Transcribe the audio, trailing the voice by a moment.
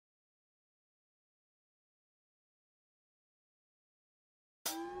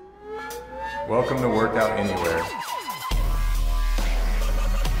Welcome to Workout Anywhere.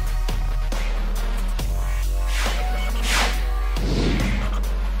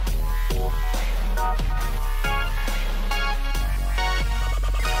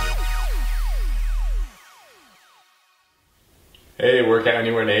 Hey Workout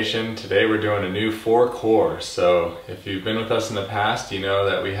Anywhere Nation, today we're doing a new 4 core. So if you've been with us in the past, you know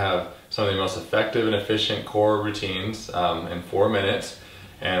that we have some of the most effective and efficient core routines in 4 minutes.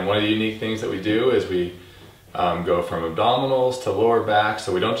 And one of the unique things that we do is we go from abdominals to lower back.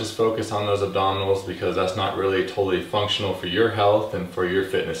 So we don't just focus on those abdominals because that's not really totally functional for your health and for your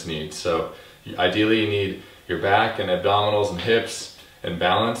fitness needs. So ideally you need your back and abdominals and hips and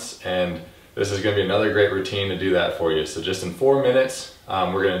balance, and this is going to be another great routine to do that for you. So just in 4 minutes,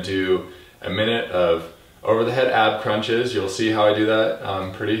 we're going to do a minute of over the head ab crunches. You'll see how I do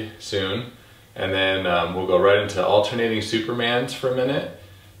that pretty soon. And then we'll go right into alternating Supermans for a minute.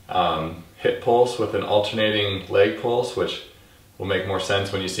 Hip pulse with an alternating leg pulse, which will make more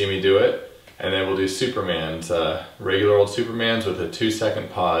sense when you see me do it. And then we'll do Supermans, regular old Supermans with a 2-second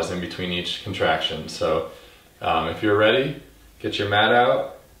pause in between each contraction. So if you're ready, get your mat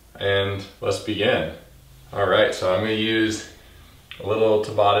out and let's begin. All right, so I'm going to use a little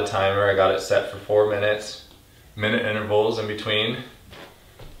Tabata timer. I got it set for 4 minutes, minute intervals in between.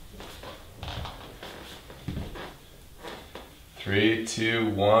 3, 2,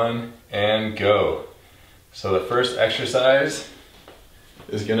 1, and go. So the first exercise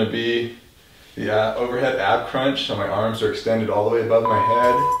is going to be the overhead ab crunch. So my arms are extended all the way above my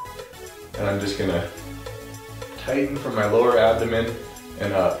head, and I'm just going to tighten from my lower abdomen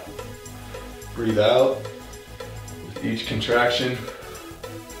and up. Breathe out with each contraction.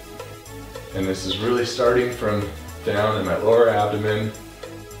 And this is really starting from down in my lower abdomen,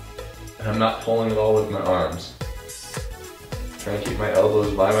 and I'm not pulling at all with my arms. Trying to keep my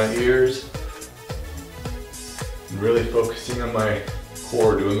elbows by my ears and really focusing on my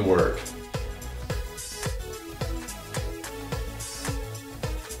core doing the work.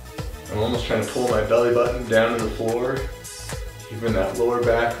 I'm almost trying to pull my belly button down to the floor, keeping that lower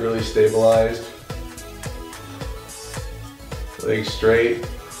back really stabilized. Legs straight.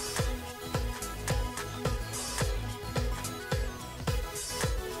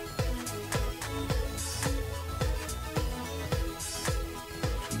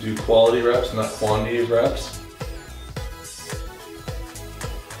 Do quality reps, not quantity of reps.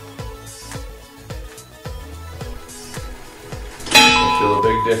 You feel a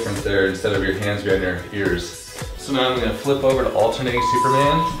big difference there instead of your hands behind your ears. So now I'm going to flip over to alternating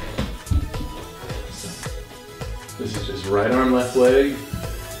Superman. So this is just right arm, left leg,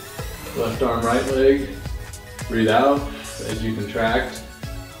 left arm, right leg. Breathe out as you contract.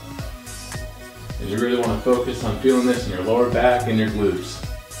 And you really want to focus on feeling this in your lower back and your glutes.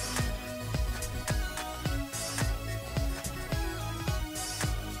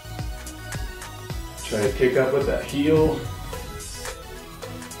 Try to kick up with that heel.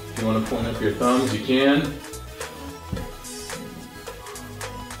 If you want to point up your thumbs, you can.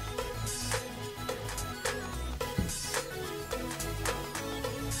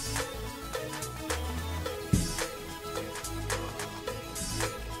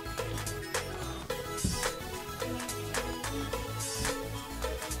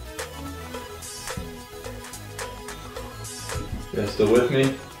 You guys still with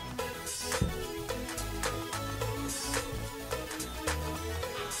me?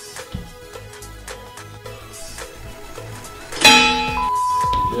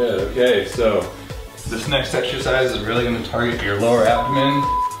 Good, okay, so this next exercise is really going to target your lower abdomen.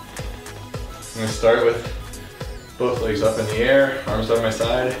 I'm going to start with both legs up in the air, arms by my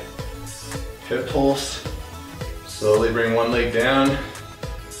side, hip pulse. Slowly bring one leg down,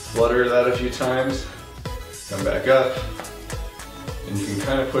 flutter that a few times, come back up, and you can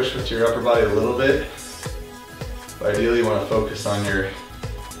kind of push with your upper body a little bit. But ideally you want to focus on your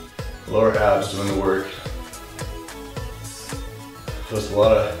lower abs doing the work. So it's a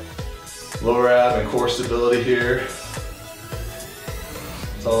lot of lower ab and core stability here.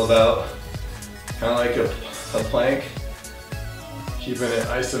 It's all about kind of like a plank, keeping it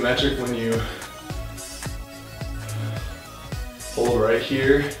isometric when you hold right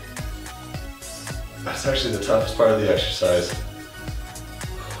here. That's actually the toughest part of the exercise.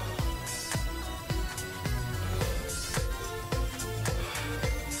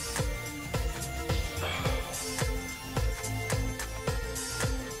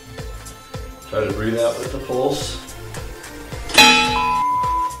 Try to breathe out with the pulse.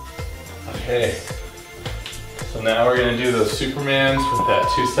 Okay, so now we're going to do those Supermans with that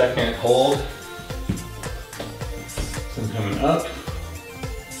 2-second hold. So I'm coming up,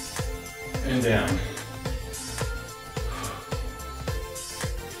 and down.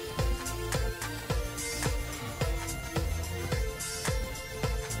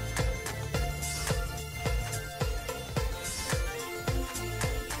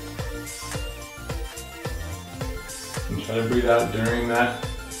 And try to breathe out during that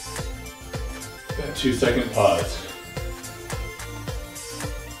 2-second pause.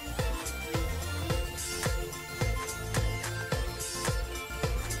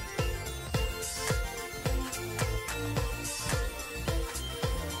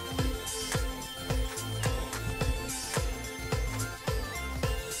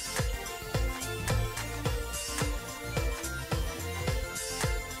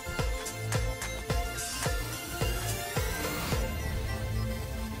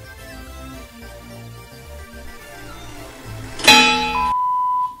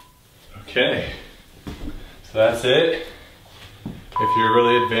 Okay, so that's it. If you're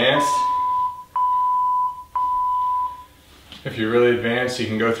really advanced, you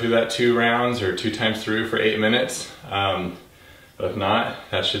can go through that 2 rounds or 2 times through for 8 minutes. But if not,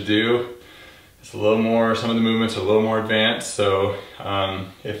 that should do. It's a little more, some of the movements are a little more advanced, so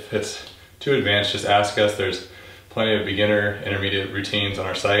if it's too advanced, just ask us. There's plenty of beginner, intermediate routines on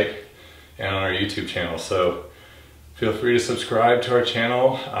our site and on our YouTube channel. So feel free to subscribe to our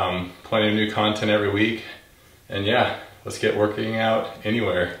channel. Plenty of new content every week. And yeah, let's get working out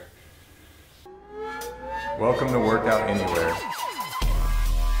anywhere. Welcome to Workout Anywhere.